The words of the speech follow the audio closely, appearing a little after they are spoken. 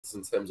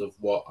factors in terms of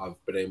what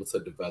I've been able to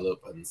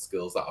develop and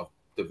skills that I've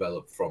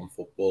developed from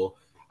football.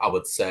 I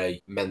would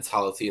say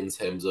mentality in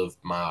terms of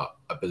my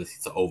ability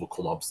to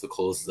overcome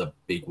obstacles is a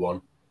big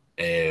one.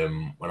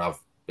 When I've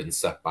been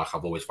set back,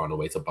 I've always found a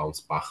way to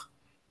bounce back.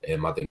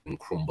 I didn't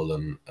crumble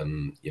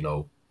and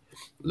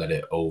let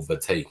it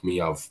overtake me.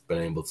 I've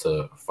been able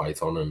to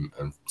fight on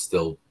and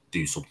still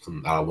do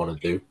something that I want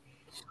to do.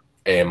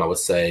 I would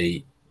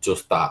say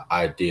just that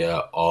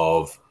idea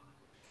of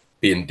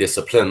being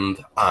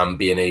disciplined and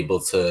being able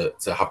to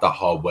have that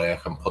hard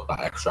work and put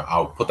them extra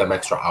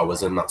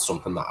hours in. That's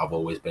something that I've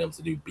always been able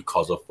to do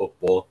because of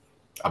football.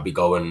 I'd be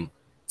going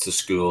to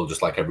school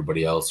just like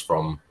everybody else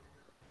from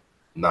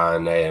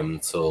 9 a.m.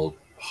 till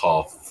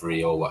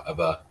 3:30 or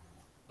whatever.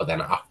 But then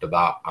after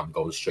that, I'm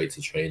going straight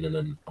to training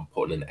and I'm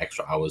putting in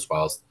extra hours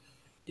whilst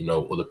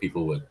other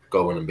people were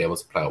going and be able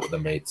to play out with their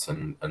mates,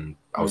 and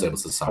I was able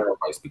to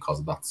sacrifice because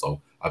of that.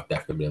 So I've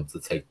definitely been able to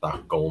take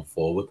that going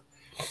forward.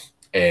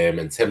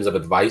 In terms of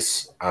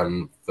advice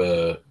and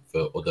for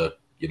other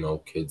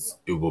kids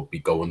who will be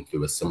going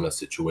through a similar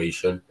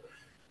situation,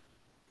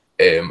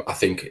 I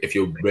think if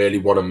you really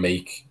want to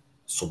make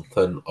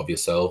something of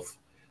yourself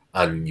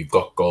and you've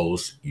got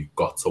goals, you've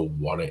got to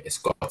want it. It's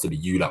got to be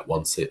you that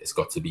wants it. It's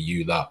got to be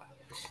you that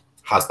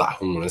has that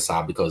hunger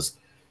inside, because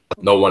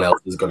no one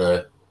else is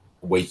gonna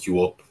wake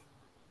you up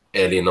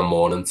early in the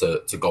morning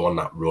to go on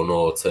that run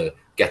or to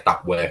get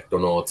that work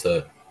done or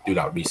to do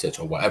that research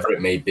or whatever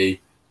it may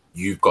be.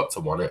 You've got to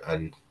want it,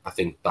 and I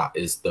think that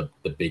is the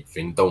big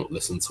thing. Don't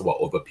listen to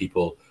what other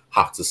people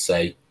have to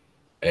say.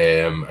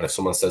 And if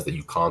someone says that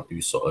you can't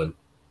do something,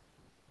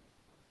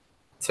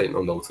 take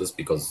no notice,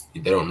 because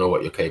they don't know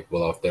what you're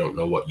capable of. They don't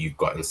know what you've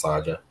got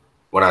inside you.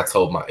 When I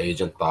told my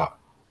agent that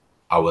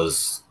I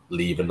was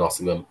leaving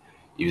Nottingham,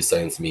 he was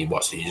saying to me,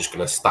 "What? So you're just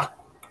gonna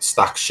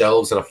stack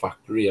shelves in a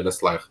factory?" And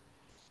it's like,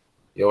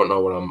 you don't know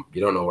what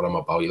I'm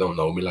about. You don't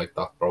know me like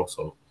that, bro.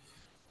 So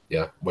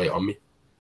yeah, wait on me.